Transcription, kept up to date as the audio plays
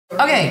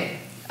Okay,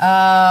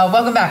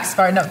 welcome back,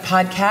 Spartan Up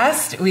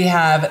Podcast. We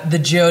have the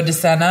Joe De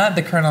Sena,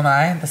 the Colonel and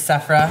I, the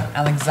Sephra,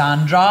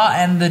 Alexandra,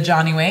 and the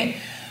Johnny Wayne.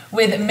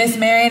 With Miss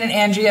Marion and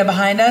Andrea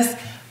behind us,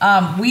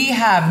 we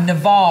have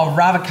Naval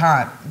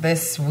Ravikant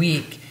this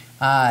week,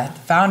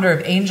 founder of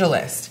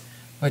AngelList,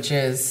 which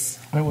is...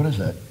 Wait, what is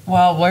that?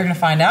 Well, we're going to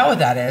find out what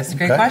that is.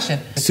 Great question.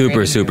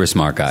 Super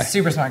smart guy.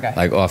 Super smart guy.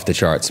 Like off the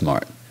chart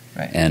smart.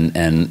 Right.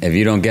 And if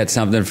you don't get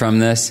something from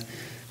this,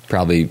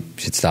 probably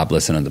should stop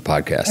listening to the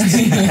podcast.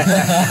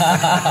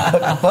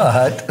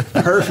 But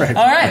perfect.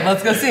 All right,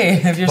 let's go see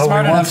if you're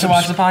smart enough to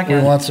watch the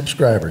podcast. We want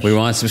subscribers. We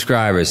want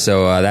subscribers.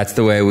 So that's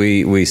the way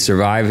we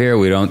survive here.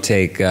 We don't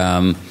take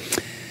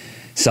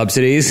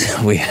subsidies.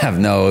 We have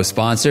no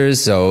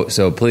sponsors.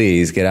 So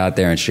please get out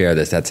there and share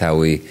this. That's how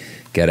we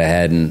get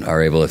ahead and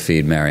are able to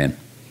feed Marion.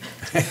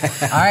 All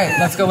right,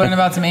 let's go learn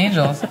about some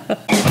angels.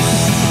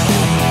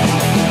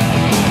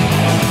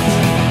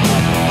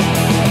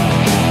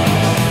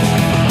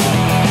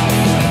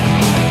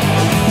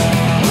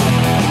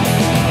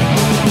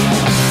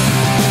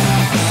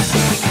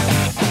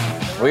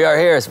 We are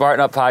here,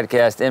 Spartan Up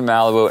Podcast in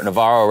Malibu with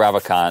Naval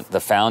Ravikant, the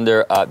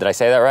founder. Did I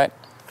say that right?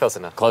 Close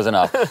enough. Close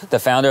enough. The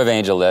founder of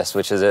AngelList,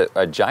 which is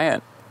a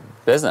giant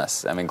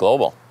business. I mean,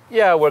 global.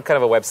 Yeah, we're kind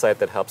of a website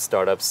that helps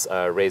startups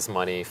raise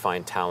money,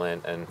 find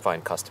talent, and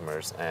find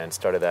customers. And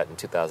started that in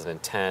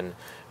 2010.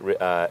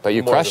 But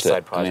you crushed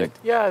it.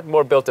 Project.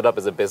 More built it up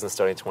as a business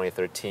starting in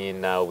 2013.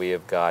 Now we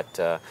have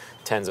got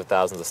tens of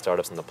thousands of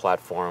startups on the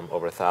platform,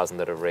 over 1,000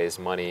 that have raised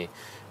money.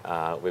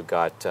 We've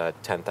got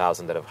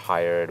 10,000 that have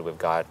hired. We've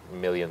got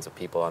millions of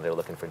people on there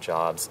looking for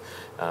jobs.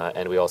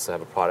 And we also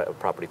have a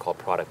property called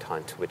Product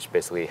Hunt, which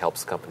basically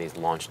helps companies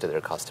launch to their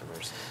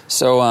customers.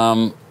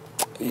 So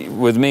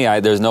with me,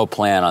 there's no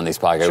plan on these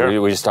podcasts.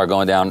 Sure. We just start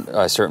going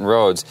down certain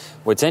roads.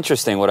 What's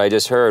interesting, what I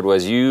just heard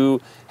was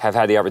you have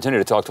had the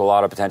opportunity to talk to a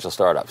lot of potential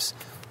startups.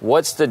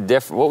 What's the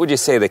what would you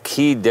say the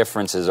key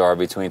differences are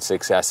between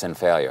success and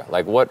failure?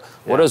 Like what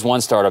does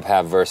one startup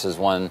have versus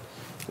one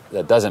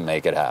that doesn't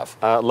make it have?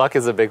 Luck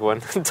is a big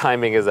one.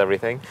 Timing is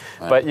everything.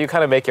 Right. But you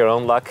kind of make your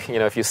own luck,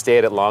 if you stay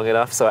at it long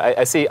enough. So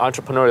I see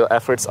entrepreneurial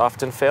efforts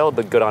often fail,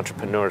 but good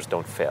entrepreneurs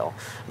don't fail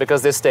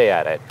because they stay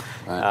at it.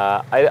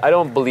 Right. I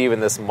don't believe in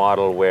this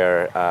model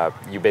where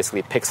you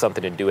basically pick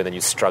something to do and then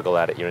you struggle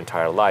at it your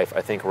entire life.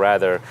 I think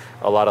rather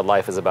a lot of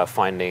life is about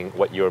finding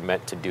what you're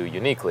meant to do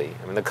uniquely.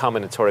 I mean, the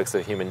combinatorics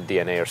of human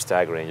DNA are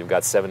staggering. You've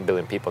got 7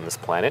 billion people on this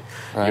planet.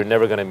 Right. You're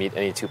never going to meet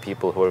any two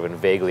people who are even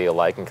vaguely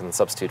alike and can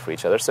substitute for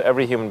each other. So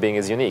every human being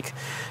is unique.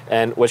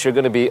 And what you're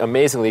going to be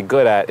amazingly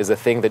good at is the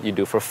thing that you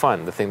do for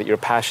fun, the thing that you're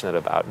passionate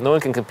about. No one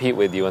can compete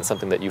with you on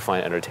something that you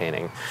find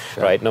entertaining,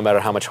 sure. Right? No matter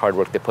how much hard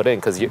work they put in,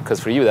 because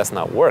for you, that's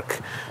not work.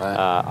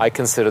 Right. I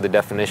consider the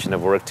definition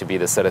of work to be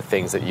the set of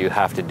things that you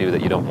have to do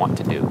that you don't want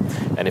to do.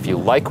 And if you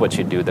like what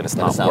you do, then it's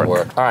not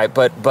work. All right,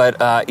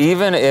 but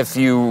even if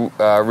you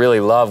really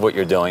love what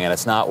you're doing and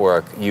it's not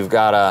work, you've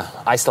got to...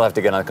 I still have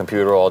to get on the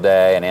computer all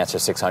day and answer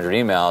 600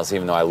 emails,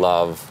 even though I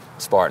love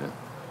Spartan.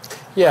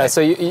 Yeah, right.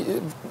 So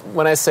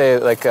when I say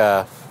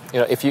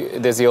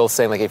there's the old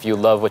saying like if you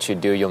love what you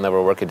do, you'll never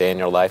work a day in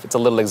your life. It's a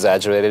little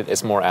exaggerated.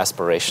 It's more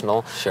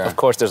aspirational. Sure. Of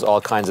course, there's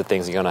all kinds of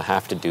things you're going to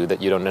have to do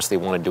that you don't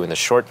necessarily want to do in the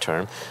short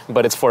term,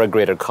 but it's for a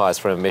greater cause,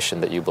 for a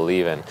mission that you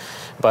believe in.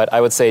 But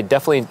I would say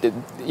definitely,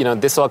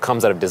 this all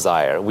comes out of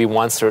desire. We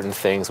want certain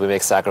things. We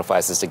make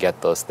sacrifices to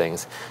get those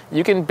things.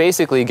 You can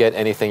basically get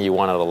anything you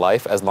want out of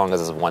life as long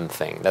as it's one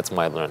thing. That's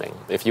my learning.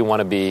 If you want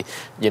to be,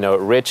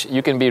 rich,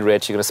 you can be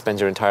rich. You're going to spend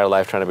your entire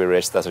life trying to be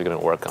rich. That's what you're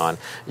going to work on.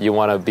 You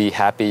want to be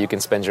happy. You can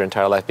spend your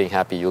entire life being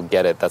happy. You'll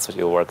get it. That's what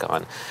you'll work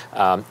on.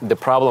 The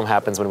problem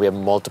happens when we have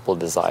multiple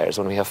desires,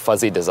 when we have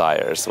fuzzy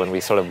desires, when we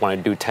sort of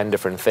want to do 10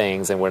 different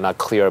things and we're not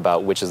clear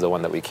about which is the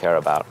one that we care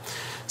about.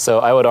 So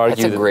I would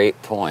argue that's a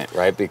great point,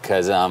 right?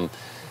 Because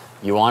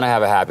you want to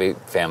have a happy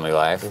family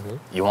life.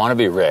 Mm-hmm. You want to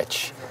be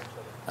rich.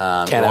 You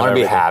want to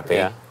be happy.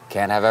 Yeah.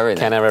 Can't have everything.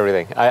 Can't have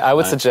everything. I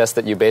would suggest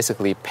that you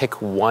basically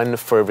pick one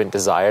fervent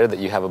desire that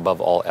you have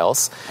above all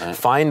else. Right.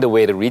 Find a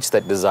way to reach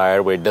that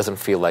desire where it doesn't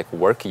feel like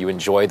work. You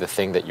enjoy the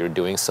thing that you're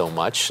doing so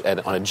much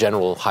and on a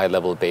general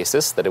high-level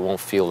basis that it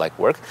won't feel like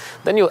work.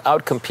 Then you'll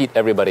outcompete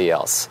everybody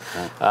else.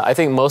 Right. I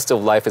think most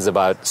of life is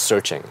about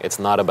searching. It's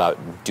not about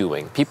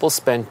doing. People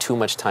spend too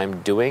much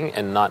time doing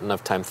and not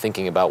enough time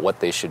thinking about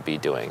what they should be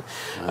doing.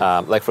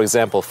 Right. Like, for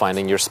example,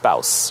 finding your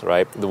spouse,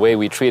 right? The way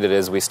we treat it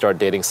is we start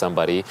dating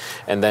somebody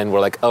and then we're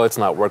like, oh, it's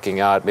not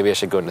working out. Maybe I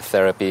should go into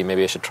therapy.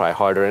 Maybe I should try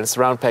harder. And it's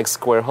round peg,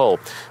 square hole.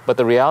 But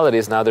the reality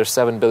is now there's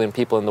 7 billion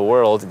people in the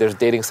world. There's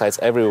dating sites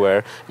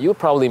everywhere. You'll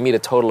probably meet a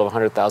total of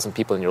 100,000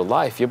 people in your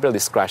life. You barely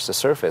scratched the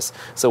surface.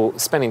 So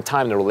spending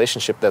time in a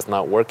relationship that's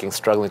not working,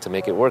 struggling to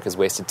make it work is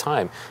wasted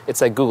time.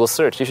 It's like Google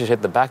search. You should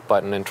hit the back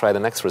button and try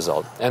the next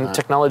result. And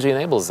technology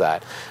enables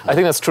that. I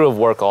think that's true of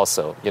work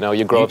also.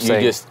 You grow up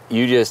saying...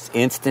 You just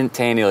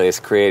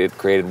instantaneously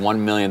created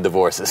 1 million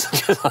divorces.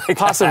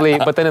 Possibly,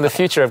 but then in the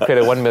future I've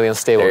created 1 million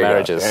stay single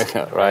marriages,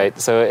 right?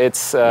 So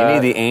it's you need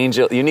the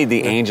angel. You need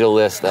the angel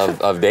list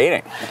of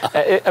dating.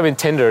 I mean,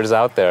 Tinder's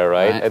out there,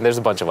 right? And there's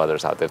a bunch of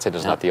others out there.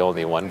 Tinder's not the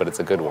only one, but it's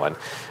a good one.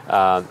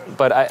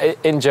 But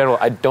in general,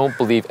 I don't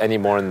believe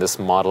anymore in this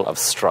model of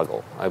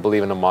struggle. I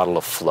believe in a model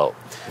of flow.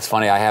 It's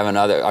funny. I have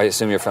another. I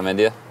assume you're from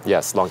India.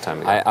 Yes, long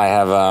time ago. I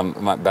have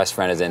my best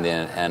friend is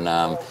Indian,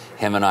 and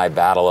him and I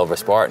battle over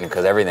Spartan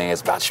because everything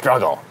is about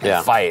struggle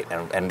and fight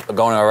and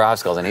going over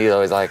obstacles, and he's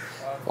always like,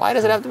 why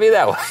does it have to be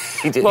that way?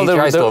 he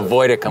tries to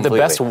avoid it completely.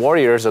 The best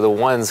warriors are the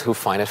ones who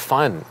find it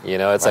fun.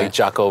 It's like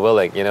Jocko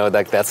Willink.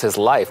 That's his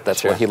life.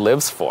 That's what he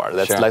lives for.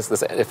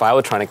 If I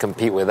were trying to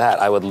compete with that,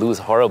 I would lose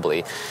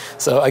horribly.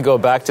 So I go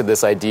back to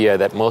this idea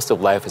that most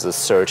of life is a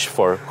search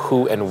for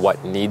who and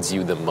what needs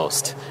you the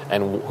most,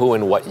 and who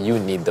and what you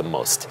need the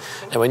most.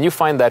 And when you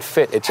find that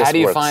fit, it just works. How do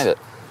you find it?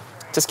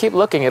 Just keep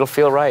looking. It'll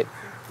feel right.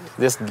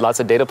 There's lots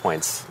of data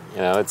points.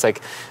 It's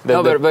like...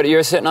 but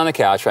you're sitting on the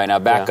couch right now,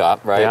 back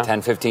up, right? Yeah.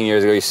 10, 15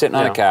 years ago, you're sitting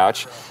on the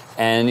couch,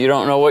 and you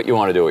don't know what you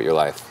want to do with your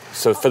life.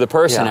 So for the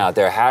person out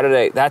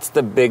there, that's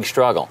the big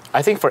struggle.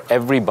 I think for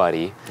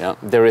everybody,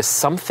 there is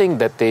something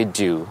that they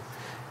do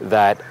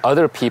that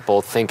other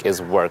people think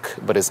is work,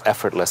 but is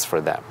effortless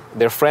for them.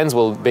 Their friends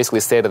will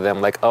basically say to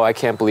them, like, oh, I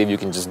can't believe you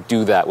can just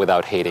do that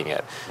without hating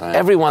it. Right.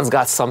 Everyone's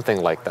got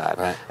something like that.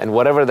 Right. And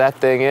whatever that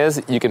thing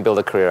is, you can build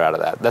a career out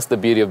of that. That's the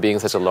beauty of being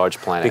such a large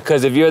planet.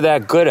 Because if you're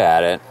that good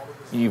at it,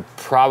 you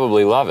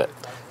probably love it.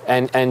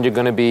 And you're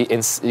going to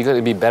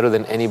be better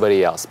than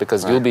anybody else,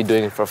 because you'll be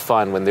doing it for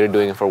fun when they're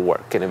doing it for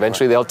work. And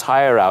eventually they'll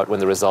tire out when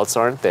the results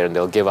aren't there, and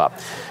they'll give up.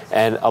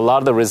 And a lot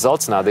of the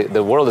results now,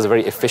 the world is a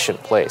very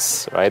efficient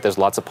place, right? There's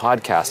lots of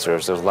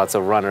podcasters, there's lots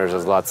of runners,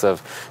 there's lots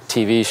of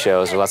TV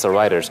shows, there's lots of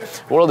writers.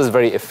 The world is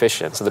very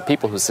efficient. So the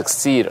people who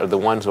succeed are the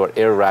ones who are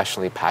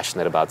irrationally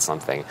passionate about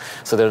something.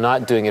 So they're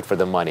not doing it for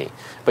the money.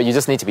 But you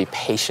just need to be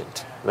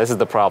patient. This is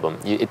the problem.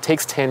 It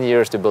takes 10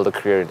 years to build a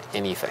career in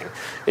anything.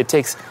 It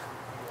takes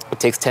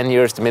 10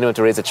 years minimum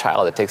to raise a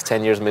child. It takes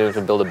 10 years minimum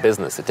to build a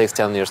business. It takes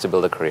 10 years to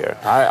build a career.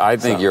 I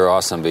think you're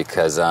awesome,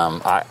 because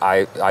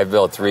I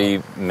built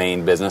 3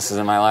 main businesses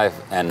in my life,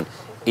 and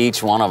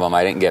each one of them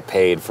I didn't get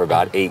paid for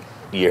about 8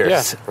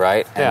 years,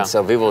 right? And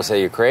so people will say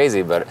you're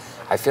crazy, but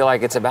I feel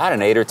like it's about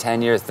an 8 or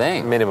 10 year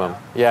thing. Minimum.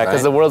 Yeah,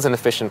 because the world's an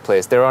efficient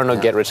place. There are no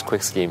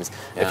get-rich-quick schemes.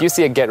 Yeah. If you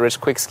see a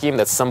get-rich-quick scheme,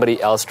 that's somebody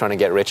else trying to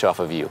get rich off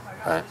of you.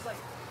 Right.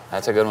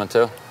 That's a good one,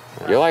 too.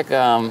 You're like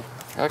a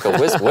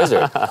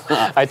wizard.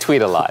 I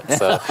tweet a lot,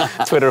 so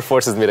Twitter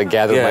forces me to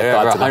gather my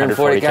thoughts in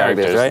 140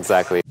 characters. Right?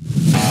 Exactly.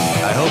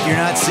 I hope you're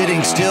not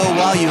sitting still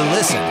while you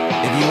listen.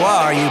 If you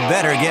are, you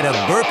better get a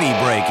burpee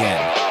break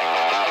in.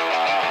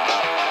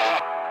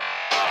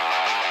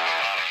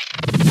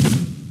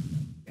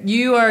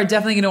 You are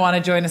definitely going to want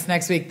to join us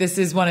next week. This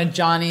is one of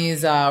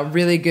Johnny's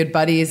really good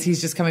buddies.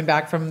 He's just coming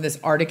back from this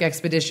Arctic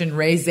expedition.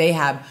 Ray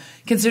Zahab,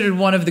 considered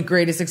one of the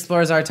greatest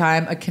explorers of our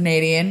time, a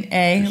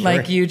Canadian,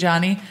 like you,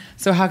 Johnny.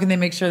 So how can they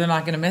make sure they're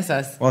not going to miss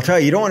us? Well, I'll tell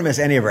you, you don't want to miss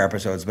any of our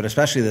episodes, but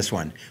especially this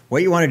one.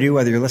 What you want to do,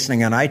 whether you're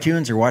listening on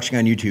iTunes or watching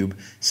on YouTube,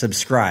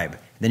 subscribe.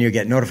 Then you'll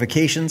get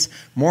notifications.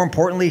 More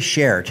importantly,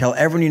 share. Tell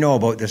everyone you know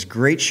about this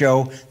great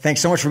show.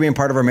 Thanks so much for being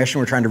part of our mission.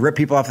 We're trying to rip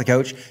people off the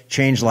couch,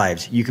 change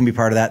lives. You can be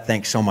part of that.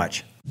 Thanks so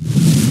much.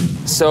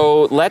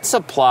 So let's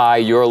apply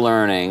your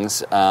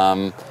learnings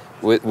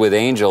with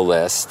Angel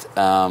List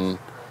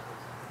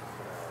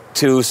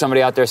to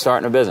somebody out there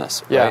starting a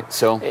business, right? Yeah.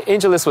 So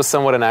AngelList was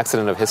somewhat an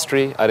accident of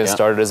history. I didn't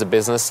start it as a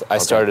business. I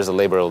started as a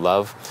labor of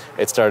love.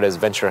 It started as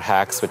Venture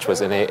Hacks, which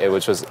was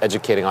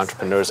educating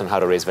entrepreneurs on how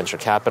to raise venture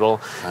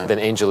capital. Right. Then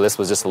AngelList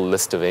was just a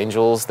list of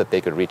angels that they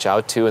could reach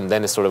out to, and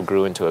then it sort of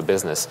grew into a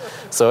business.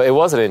 So it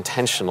wasn't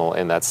intentional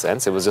in that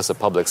sense. It was just a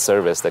public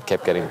service that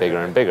kept getting bigger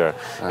and bigger.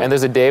 Right. And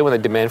there's a day when the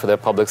demand for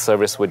that public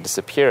service would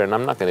disappear, and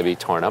I'm not going to be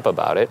torn up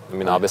about it. I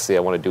mean, obviously, I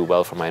want to do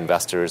well for my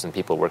investors and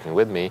people working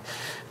with me,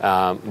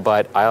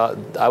 but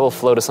I will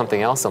flow to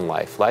something else in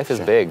life. Life is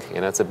big.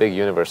 It's a big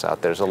universe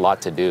out there. There's a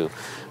lot to do.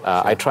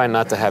 I try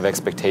not to have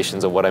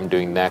expectations of what I'm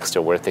doing next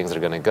or where things are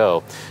going to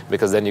go,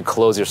 because then you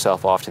close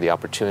yourself off to the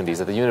opportunities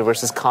that the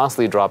universe is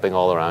constantly dropping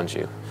all around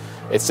you.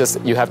 It's just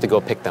you have to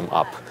go pick them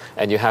up,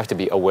 and you have to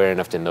be aware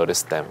enough to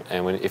notice them.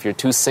 And if you're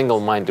too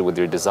single-minded with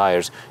your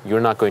desires, you're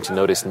not going to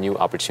notice new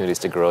opportunities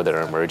to grow that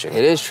are emerging.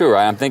 It is true,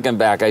 right? I'm thinking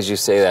back, as you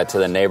say that, to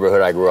the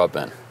neighborhood I grew up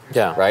in.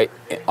 Yeah. Right?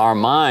 Our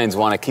minds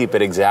want to keep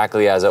it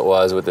exactly as it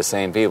was with the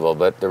same people,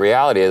 but the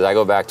reality is I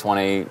go back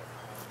 20...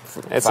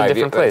 It's a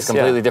different place. It's a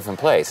completely different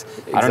place.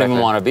 Exactly. I don't even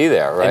want to be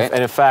there, right?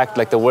 And in fact,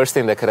 like the worst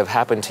thing that could have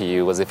happened to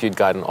you was if you'd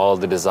gotten all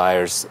the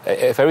desires,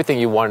 if everything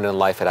you wanted in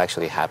life had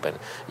actually happened.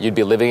 You'd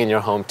be living in your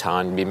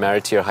hometown, you'd be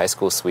married to your high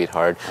school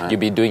sweetheart,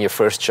 you'd be doing your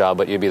first job,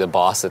 but you'd be the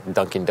boss at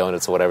Dunkin'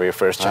 Donuts or whatever your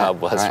first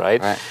job was,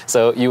 right?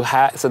 So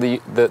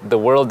the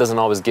world doesn't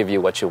always give you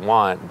what you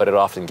want, but it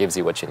often gives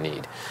you what you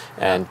need.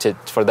 And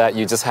for that,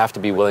 you just have to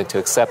be willing to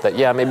accept that,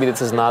 maybe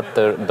this is not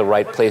the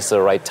right place or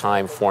the right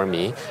time for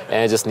me,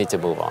 and I just need to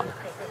move on.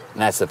 And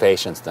that's the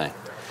patience thing.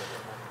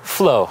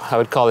 Flow. I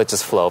would call it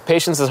just flow.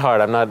 Patience is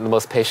hard. I'm not the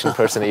most patient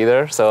person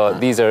either. So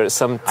these are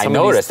some I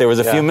noticed there was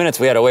a few minutes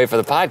we had to wait for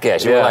the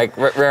podcast. You were like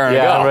raring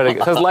to go. I'm ready.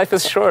 Because life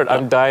is short.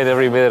 I'm dying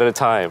every minute at a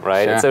time,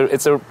 right?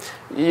 Sure.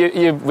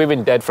 We've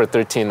been dead for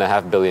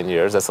 13.5 billion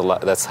years. That's a lot.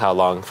 That's how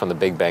long from the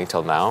Big Bang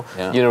till now.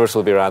 Yeah. Universe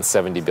will be around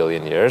 70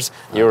 billion years.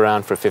 You're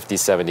around for 50,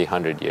 70,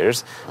 100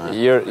 years.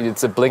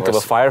 It's a blink of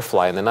a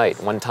firefly in the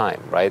night, one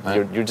time, right?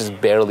 You're just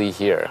barely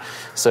here.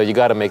 So you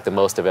got to make the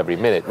most of every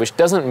minute, which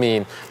doesn't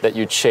mean that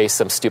you chase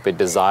some stupid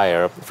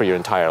desire for your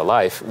entire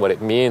life. What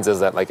it means is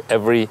that like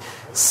every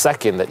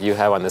second that you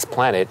have on this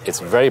planet, it's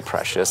very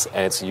precious,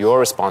 and it's your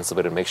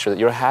responsibility to make sure that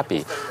you're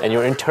happy and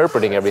you're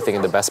interpreting everything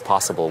in the best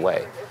possible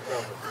way.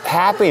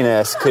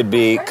 Happiness could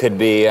be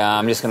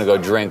I'm just going to go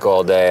drink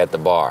all day at the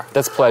bar.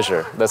 That's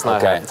pleasure. That's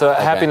not happiness. So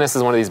happiness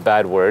is one of these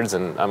bad words,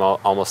 and I'm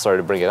almost sorry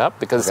to bring it up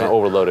because it's an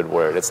overloaded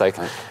word. It's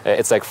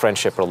like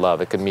friendship or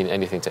love. It could mean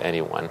anything to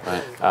anyone.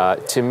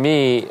 To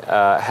me,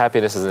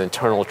 happiness is an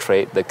internal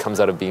trait that comes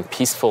out of being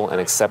peaceful and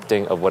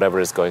accepting of whatever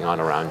is going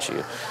on around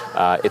you.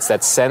 It's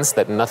that sense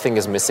that nothing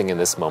is missing in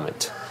this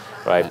moment.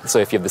 Right. So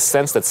if you have the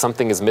sense that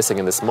something is missing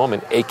in this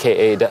moment,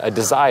 aka a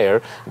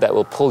desire that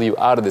will pull you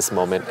out of this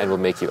moment and will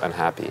make you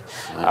unhappy.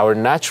 Our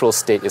natural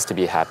state is to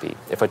be happy.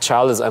 If a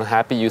child is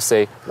unhappy, you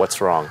say,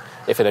 "What's wrong?"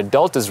 If an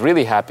adult is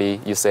really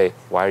happy, you say,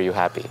 "Why are you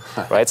happy?"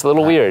 Right? It's a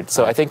little weird.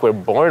 So I think we're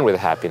born with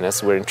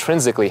happiness. We're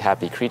intrinsically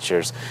happy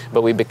creatures,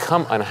 but we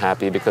become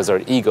unhappy because our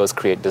egos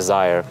create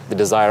desire. The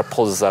desire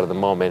pulls us out of the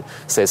moment,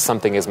 says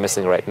something is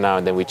missing right now,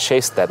 and then we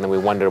chase that, and then we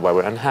wonder why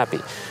we're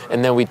unhappy.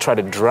 And then we try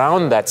to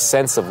drown that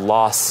sense of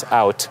loss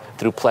out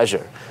through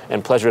pleasure.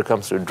 And pleasure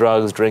comes through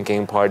drugs,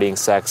 drinking, partying,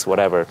 sex,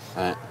 whatever.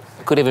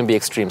 It could even be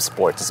extreme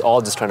sports. It's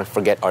all just trying to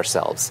forget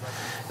ourselves.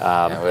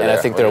 And I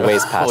think there are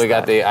ways past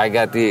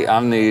that.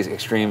 I'm the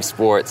extreme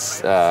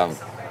sports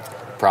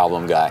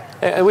problem guy.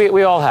 And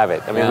we all have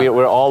it. I mean,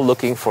 we're all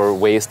looking for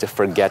ways to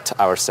forget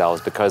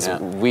ourselves because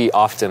we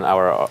often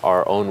are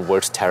our own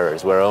worst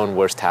terrors. We're our own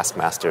worst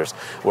taskmasters.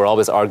 We're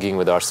always arguing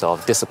with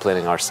ourselves,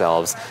 disciplining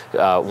ourselves,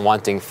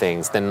 wanting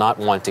things, then not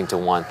wanting to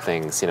want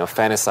things,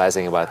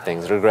 fantasizing about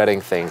things,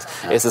 regretting things.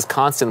 It's this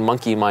constant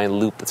monkey mind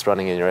loop that's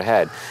running in your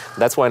head.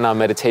 That's why now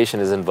meditation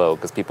is in vogue,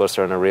 because people are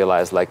starting to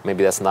realize, like,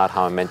 maybe that's not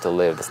how I'm meant to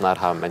live. That's not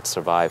how I'm meant to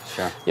survive.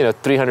 Sure.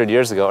 300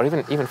 years ago, or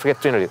even forget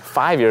 300,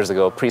 5 years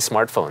ago,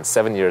 pre-smartphone,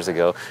 7 years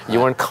ago, you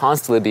weren't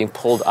constantly being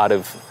pulled out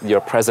of your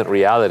present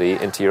reality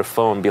into your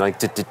phone, being like,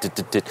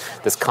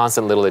 this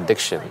constant little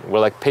addiction. We're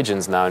like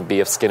pigeons now in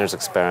B.F. Skinner's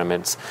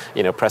experiments,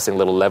 pressing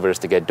little levers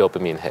to get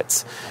dopamine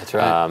hits. That's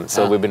right.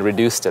 So we've been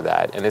reduced to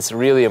that. And it's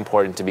really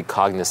important to be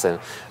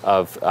cognizant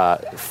of,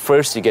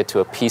 first you get to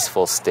a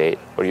peaceful state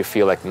where you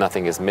feel like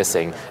nothing is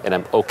missing and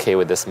I'm okay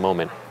with this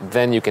moment.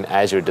 Then you can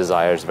add your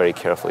desires very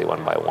carefully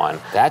one by one.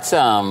 That's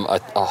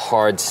a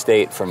hard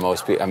state for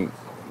most people.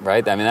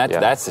 Right? I mean,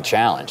 that's the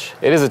challenge.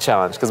 It is a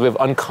challenge because we've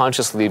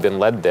unconsciously been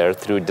led there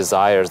through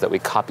desires that we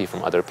copy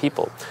from other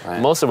people.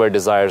 Right. Most of our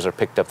desires are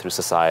picked up through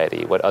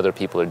society, what other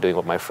people are doing,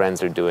 what my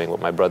friends are doing,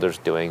 what my brother's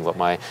doing, what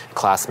my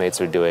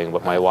classmates are doing,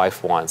 what my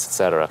wife wants,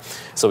 etc.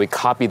 So we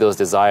copy those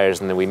desires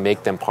and then we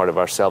make them part of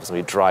ourselves and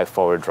we drive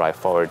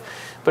forward.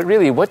 But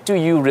really, what do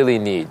you really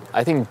need?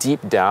 I think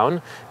deep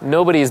down,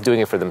 nobody is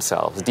doing it for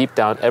themselves. Deep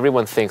down,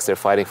 everyone thinks they're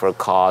fighting for a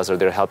cause or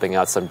they're helping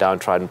out some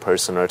downtrodden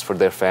person or it's for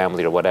their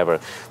family or whatever.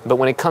 But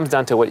when it comes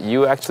down to what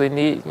you actually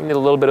need, you need a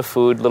little bit of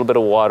food, a little bit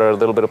of water, a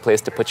little bit of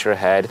place to put your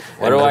head.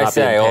 What do I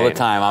say all the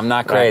time? I'm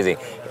not crazy.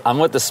 Right. I'm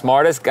with the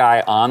smartest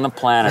guy on the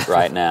planet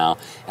right now.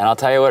 And I'll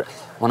tell you what,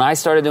 when I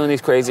started doing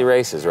these crazy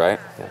races, right?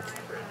 Yeah.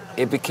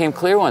 It became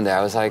clear one day.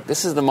 I was like,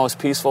 this is the most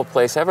peaceful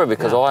place ever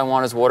because all I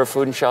want is water,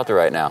 food, and shelter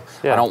right now.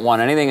 Yeah. I don't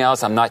want anything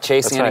else. I'm not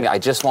chasing anything. I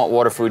just want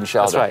water, food, and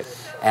shelter. That's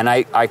right. And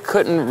I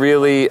couldn't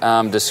really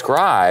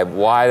describe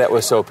why that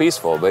was so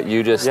peaceful, but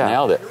you just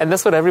nailed it. And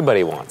that's what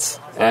everybody wants.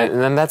 Right.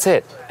 And then that's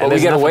it. But we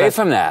get away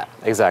from that.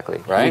 Exactly.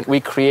 Right? We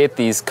create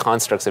these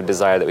constructs of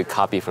desire that we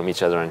copy from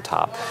each other on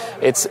top.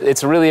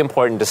 It's really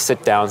important to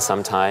sit down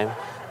sometime,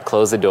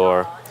 close the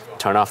door,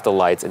 turn off the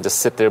lights, and just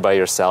sit there by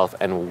yourself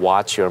and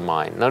watch your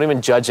mind. Don't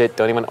even judge it.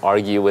 Don't even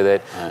argue with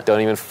it.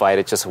 Don't even fight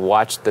it. Just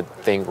watch the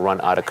thing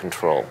run out of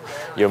control.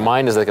 Your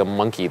mind is like a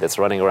monkey that's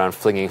running around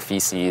flinging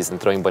feces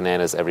and throwing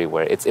bananas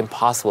everywhere. It's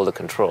impossible to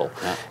control.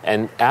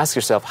 And ask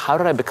yourself, how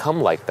did I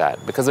become like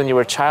that? Because when you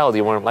were a child,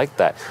 you weren't like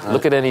that.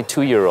 Look at any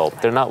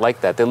 2-year-old. They're not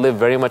like that. They live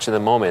very much in the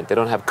moment. They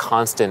don't have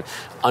constant,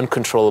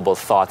 uncontrollable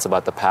thoughts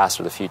about the past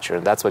or the future,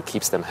 and that's what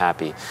keeps them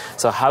happy.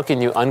 So how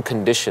can you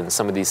uncondition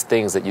some of these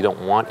things that you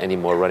don't want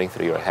anymore running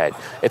through your head?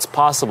 It's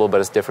possible,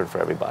 but it's different for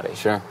everybody.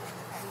 Sure.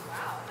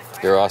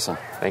 You're awesome.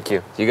 Thank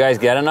you. Do you guys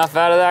get enough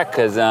out of that?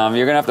 Because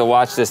you're going to have to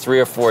watch this 3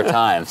 or 4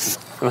 times.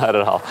 Not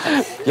at all.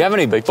 You have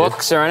any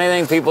books or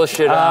anything people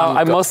should...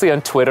 I'm mostly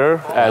on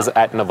Twitter as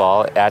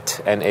 @Naval,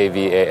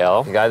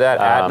 @Naval. You got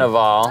that?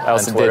 @Naval. I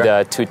also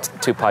did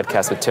two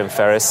podcasts with Tim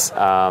Ferriss.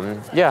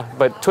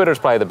 But Twitter's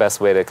probably the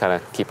best way to kind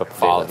of keep up to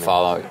date.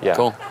 Follow. Yeah.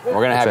 Cool. We're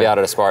going to have you out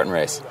at a Spartan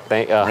race.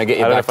 I'm going to get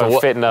you back to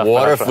fit enough,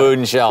 water, food,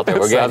 and shelter.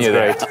 We're getting you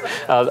there.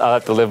 Great. I'll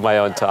have to live my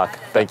own talk.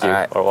 Thank you. All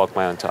right. Or walk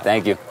my own talk.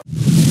 Thank you.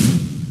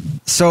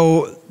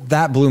 So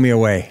that blew me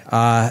away.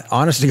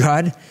 Honest to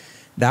God,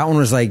 that one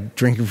was like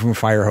drinking from a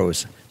fire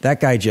hose. That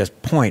guy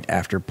just point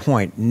after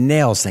point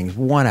nails things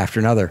one after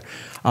another.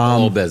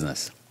 All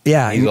business.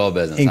 Yeah, he's all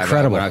business.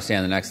 Incredible. When I was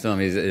standing next to him,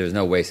 there's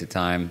no wasted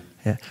time.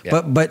 Yeah.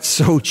 Yeah. But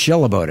so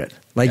chill about it.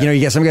 Like, you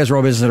get some guys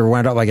roll business that are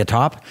wound up like a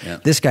top. Yeah.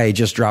 This guy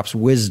just drops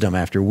wisdom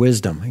after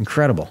wisdom.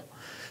 Incredible.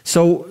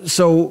 So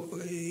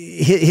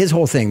his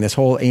whole thing, this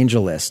whole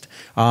angel list,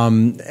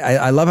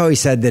 I love how he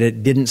said that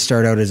it didn't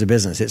start out as a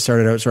business. It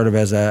started out sort of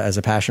as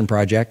a passion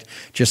project,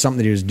 just something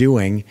that he was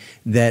doing,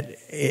 that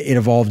it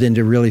evolved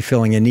into really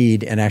filling a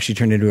need and actually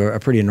turned into a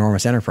pretty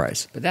enormous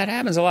enterprise. But that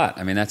happens a lot.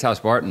 I mean, that's how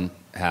Spartan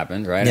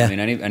happened, right? Yeah. I mean,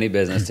 any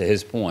business, to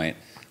his point,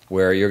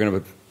 where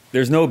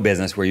there's no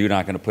business where you're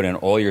not going to put in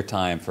all your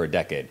time for a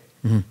decade.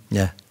 Mm-hmm.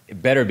 Yeah.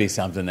 It better be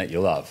something that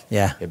you love.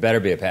 Yeah. It better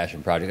be a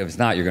passion project. If it's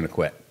not, you're going to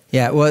quit.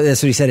 Yeah, well,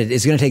 that's what he said.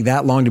 It's going to take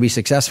that long to be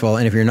successful,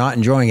 and if you're not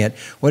enjoying it,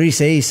 what did he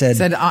say? He said,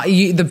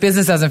 the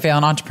business doesn't fail,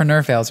 an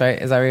entrepreneur fails, right?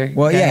 Is that what you're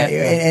well, yeah,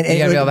 and you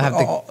got to be able to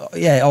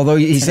have yeah, although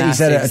he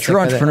said a to true stick with it.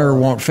 entrepreneur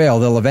won't fail.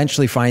 They'll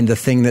eventually find the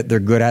thing that they're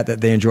good at, that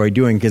they enjoy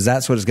doing, because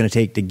that's what it's going to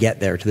take to get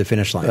there, to the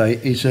finish line.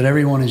 He said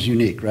everyone is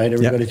unique, right?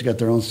 Everybody's got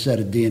their own set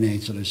of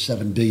DNA, so there's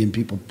 7 billion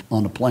people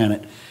on the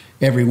planet.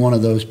 Every one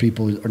of those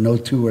people, or no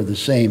two are the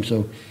same,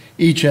 so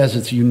each has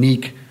its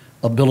unique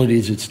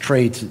abilities, its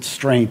traits, its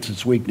strengths,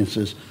 its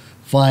weaknesses.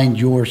 Find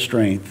your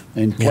strength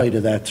and play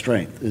to that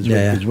strength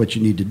is what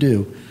you need to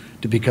do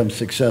to become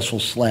successful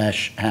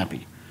 /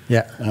 happy.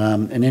 Yeah.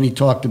 And then he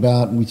talked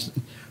about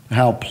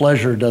how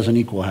pleasure doesn't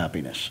equal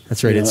happiness.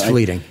 That's right. It's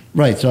fleeting.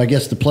 Right. So I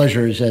guess the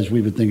pleasure is, as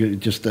we would think, of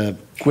just a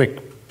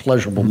quick,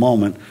 pleasurable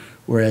moment,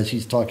 whereas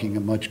he's talking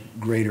a much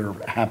greater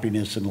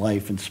happiness and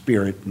life and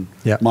spirit and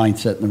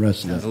mindset and the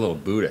rest of He was that. a little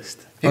Buddhist.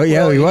 Oh,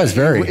 yeah, he was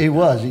very. He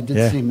was. He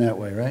did seem that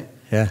way, right?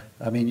 Yeah.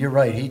 I mean, you're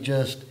right.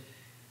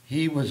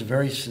 He was a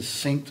very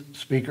succinct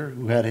speaker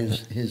who had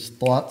his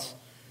thoughts.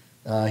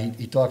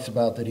 He talks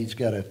about that he's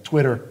got a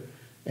Twitter,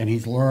 and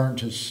he's learned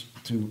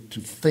to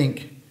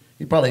think.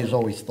 He probably has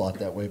always thought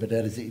that way, but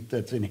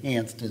that's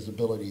enhanced his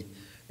ability.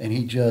 And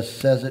he just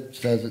says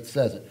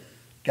it.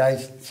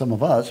 Guys, some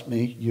of us,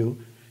 me,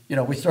 you,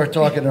 we start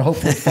talking and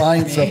hopefully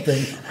find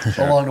something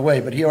along the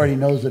way. But he already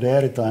knows it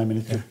ahead of time,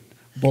 and it's just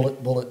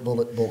bullet.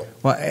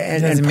 Well,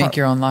 and doesn't make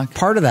your own luck.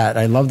 Part of that,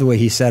 I love the way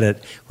he said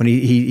it. When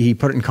he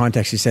put it in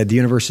context, he said, the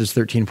universe is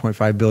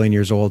 13.5 billion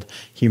years old.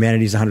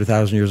 Humanity is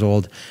 100,000 years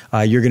old.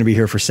 You're going to be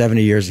here for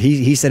 70 years.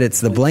 He said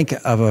it's the blink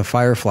of a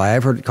firefly.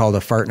 I've heard it called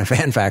a fart in a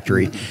fan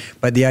factory. Mm-hmm.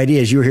 But the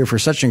idea is you're here for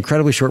such an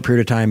incredibly short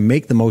period of time.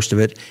 Make the most of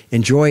it.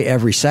 Enjoy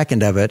every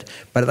second of it.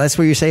 But that's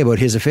what you say about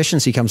his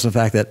efficiency comes from the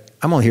fact that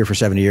I'm only here for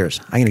 70 years.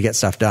 I'm going to get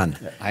stuff done.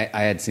 I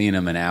had seen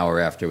him an hour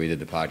after we did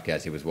the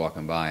podcast. He was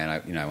walking by,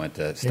 and I went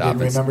to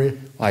stop. He didn't remember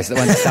you? Well,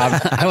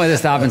 I went to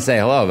stop and say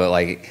hello, but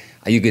like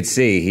you could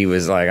see, he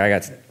was like, I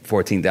got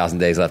 14,000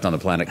 days left on the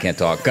planet, can't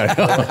talk, gotta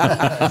go.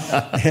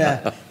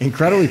 Yeah,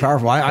 incredibly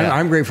powerful.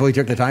 I'm grateful he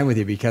took the time with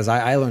you, because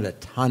I learned a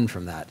ton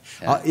from that.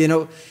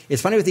 Yeah.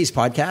 It's funny with these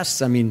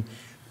podcasts. I mean,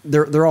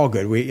 they're all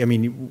good.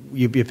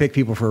 You pick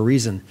people for a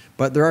reason,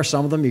 but there are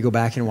some of them you go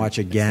back and watch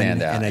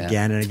again and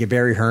again and again.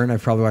 Barry Hearn,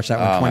 I've probably watched that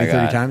one 20,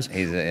 30 times.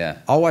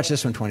 I'll watch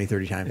this one 20,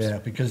 30 times. Yeah,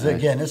 because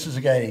again, this is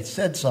a guy that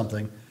said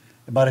something.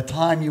 By the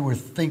time you were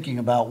thinking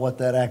about what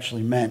that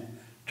actually meant,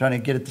 trying to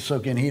get it to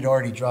soak in, he'd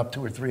already dropped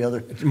 2 or 3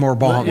 other more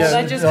bombs. Well,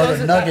 that just goes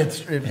with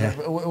nuggets.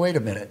 that. Wait a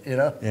minute,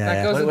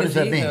 That goes What with does his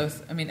that mean?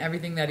 ethos. I mean,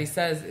 everything that he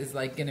says is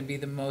like going to be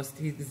the most.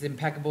 He's as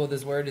impeccable with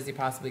his word as he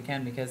possibly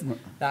can, because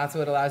that's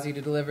what allows you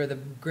to deliver the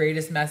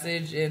greatest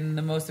message in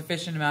the most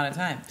efficient amount of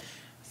time.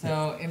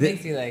 So it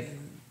makes you like.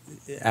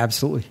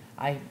 Absolutely.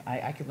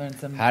 I could learn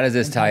some. How does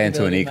this tie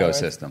into an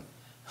impeccability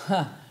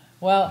ecosystem?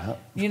 Well,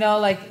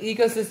 like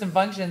ecosystem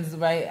functions,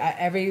 right?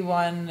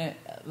 Everyone,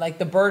 like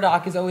the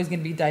burdock is always going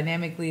to be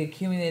dynamically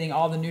accumulating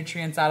all the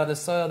nutrients out of the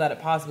soil that it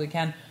possibly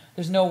can.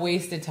 There's no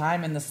wasted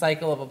time in the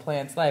cycle of a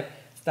plant's life.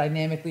 It's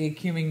dynamically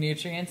accumulating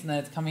nutrients, and then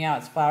it's coming out,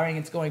 it's flowering,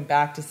 it's going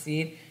back to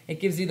seed. It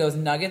gives you those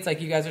nuggets,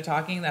 like you guys are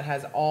talking, that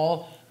has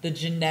all the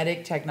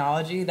genetic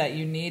technology that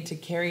you need to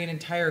carry an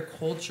entire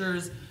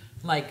culture's,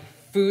 like,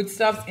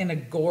 foodstuffs in a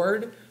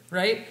gourd.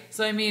 Right?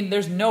 So, I mean,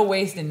 there's no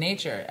waste in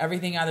nature.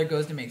 Everything either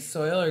goes to make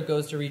soil or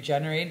goes to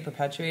regenerate and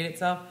perpetuate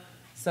itself.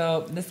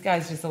 So this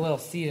guy's just a little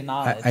seed of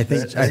knowledge. I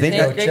think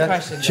great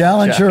question.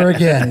 Challenge her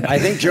again. I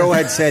think Joe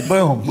had said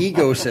Boom.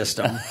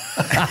 Ecosystem.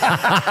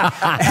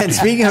 And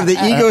speaking of the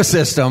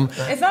ecosystem,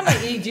 It's not my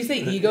did you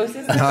say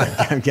ecosystem?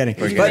 no, I'm kidding.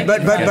 kidding.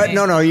 But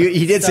no,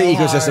 he did say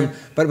So ecosystem.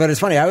 hard. But it's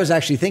funny. I was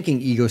actually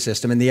thinking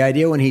ecosystem, and the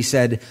idea when he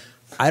said,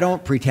 I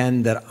don't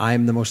pretend that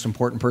I'm the most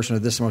important person or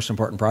this is the most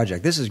important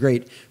project. This is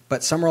great,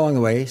 but somewhere along the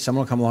way,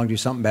 someone will come along and do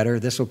something better.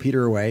 This will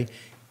peter away,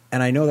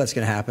 and I know that's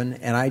going to happen.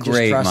 And I just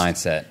Great trust.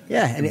 mindset.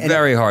 Yeah, and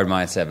very hard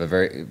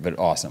mindset, but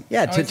awesome.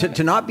 Yeah,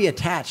 to not be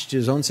attached to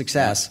his own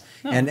success.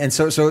 No. And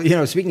so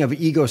speaking of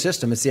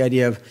ecosystem, it's the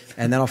idea of,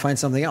 and then I'll find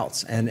something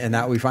else. And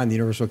that we find the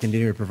universe will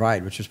continue to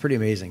provide, which is pretty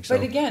amazing. So.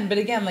 But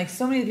again, like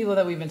so many people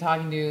that we've been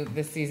talking to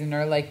this season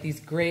are like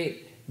these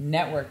great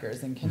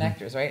networkers and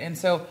connectors, right? And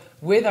so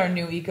with our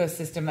new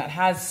ecosystem that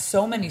has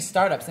so many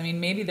startups, I mean,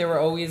 maybe there were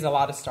always a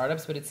lot of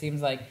startups, but it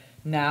seems like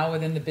now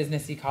within the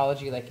business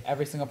ecology, like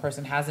every single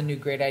person has a new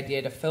great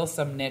idea to fill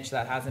some niche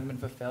that hasn't been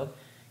fulfilled.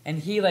 And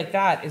he, like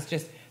that, is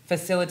just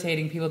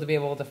facilitating people to be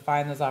able to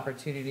find those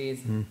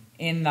opportunities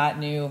in that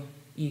new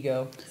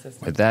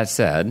ecosystem. With that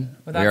said,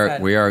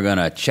 we are going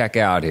to check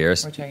out here.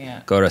 We're checking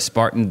out. Go to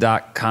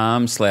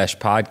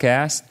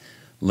Spartan.com/podcast.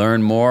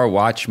 Learn more,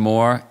 watch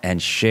more, and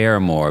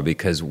share more,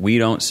 because we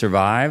don't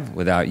survive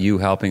without you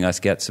helping us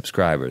get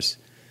subscribers.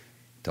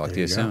 Talk to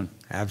you soon.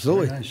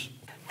 Absolutely. Very nice.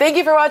 Thank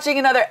you for watching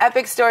another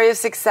epic story of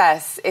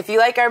success. If you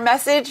like our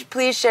message,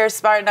 please share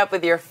Spartan Up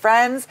with your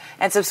friends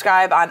and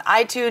subscribe on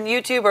iTunes,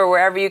 YouTube, or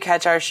wherever you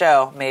catch our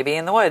show, maybe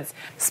in the woods.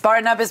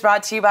 Spartan Up is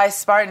brought to you by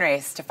Spartan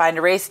Race. To find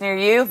a race near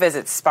you,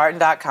 visit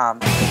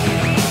Spartan.com.